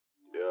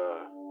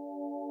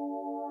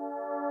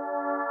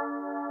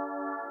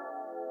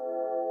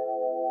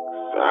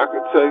I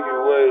could take you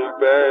way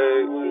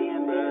back.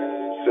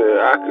 Said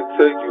I could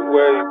take you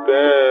way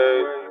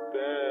back.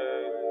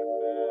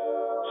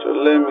 So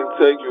let me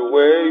take you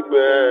way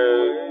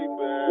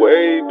back,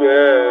 way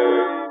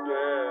back.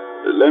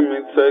 Let me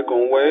take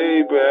 'em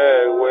way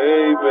back,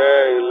 way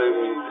back. Let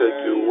me take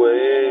you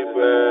way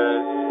back,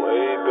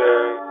 way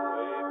back.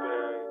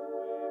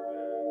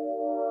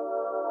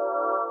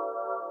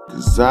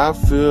 'Cause I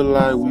feel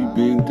like we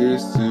been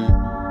distant,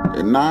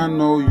 and I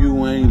know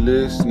you ain't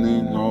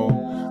listening, no.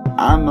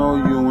 I know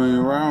you ain't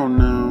around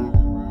now,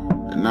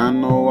 and I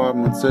know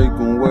I'ma take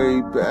 'em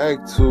way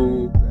back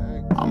to.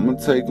 I'ma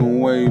take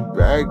 'em way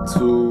back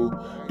to,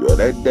 yo,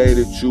 that day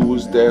that you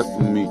was there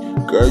for me.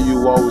 Girl,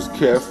 you always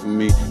cared for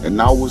me, and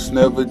I was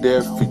never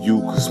there for you.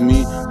 'Cause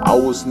me, I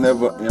was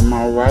never in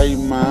my right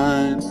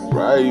mind,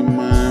 but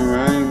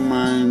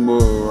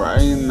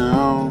right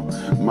now,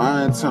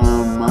 my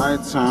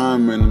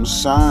time, and I'm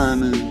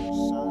shining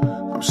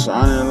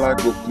like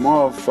a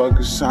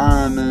motherfucker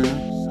shining.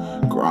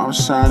 Girl, I'm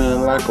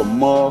shining like a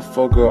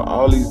motherfucker,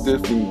 all these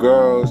different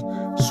girls.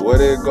 Swear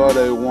to God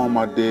they want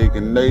my dick,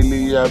 and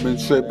lately I've been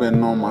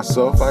tripping on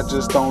myself, I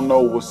just don't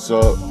know what's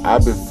up.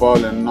 I've been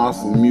falling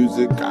off of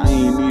music, I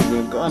ain't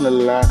even gonna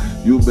lie.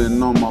 You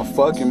been on my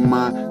fucking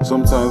mind,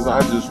 sometimes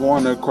I just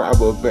wanna cry,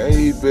 but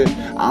baby,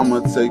 I'ma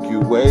take you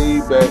way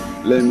back.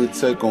 Let me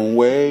take 'em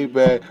way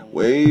back,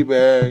 way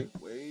back,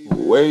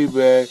 way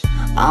back.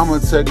 I'ma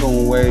take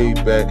 'em way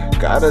back,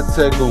 gotta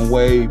take 'em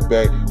way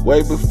back.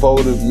 Way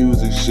before the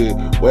music shit,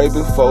 way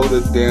before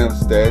the damn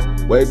stats,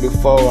 way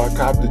before I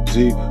copped the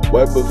G,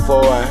 way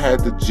before I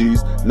had the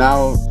G's.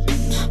 Now,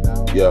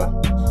 yeah.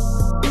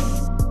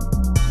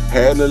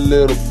 Had a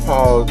little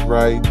pause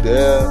right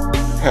there,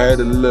 had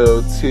a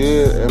little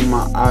tear in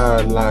my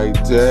eye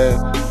like that.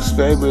 'Cause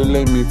baby,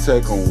 let me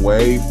take 'em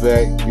way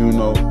back, you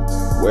know,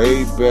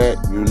 way back,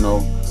 you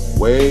know,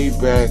 way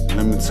back.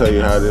 Let me tell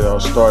you how it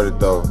all started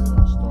though.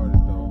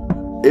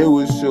 It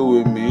was you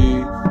and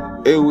me,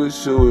 it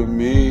was you and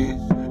me,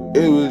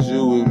 it was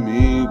you and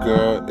me,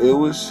 girl. It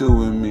was you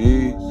and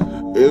me,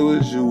 it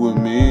was you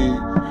and me,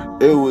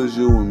 it was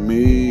you and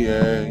me,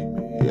 yeah,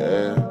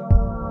 yeah.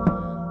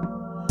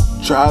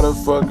 Try to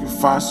fucking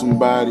find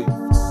somebody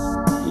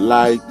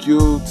like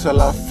you till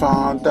I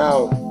found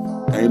out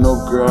ain't no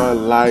girl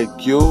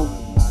like you.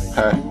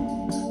 Hey,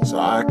 so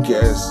I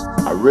guess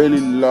I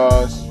really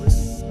lost.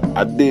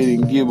 I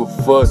didn't give a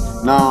fuck,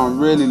 now I'm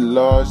really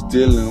lost,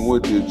 dealing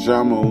with the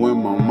drama with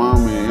my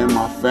mama and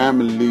my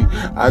family.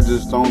 I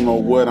just don't know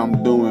what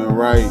I'm doing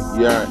right.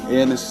 Yeah,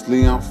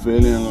 honestly, I'm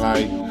feeling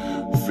like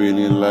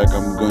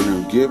I'm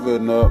gonna give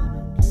it up.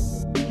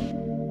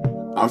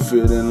 I'm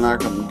feeling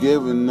like I'm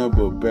giving up,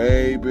 but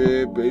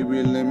baby,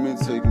 let me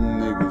take them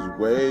niggas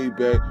way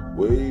back.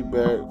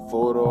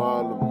 Photo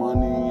all the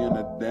money and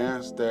the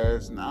dance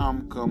stats. Now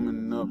I'm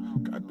coming up,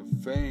 got the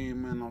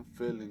fame and I'm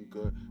feeling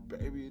good.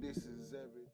 Baby, this is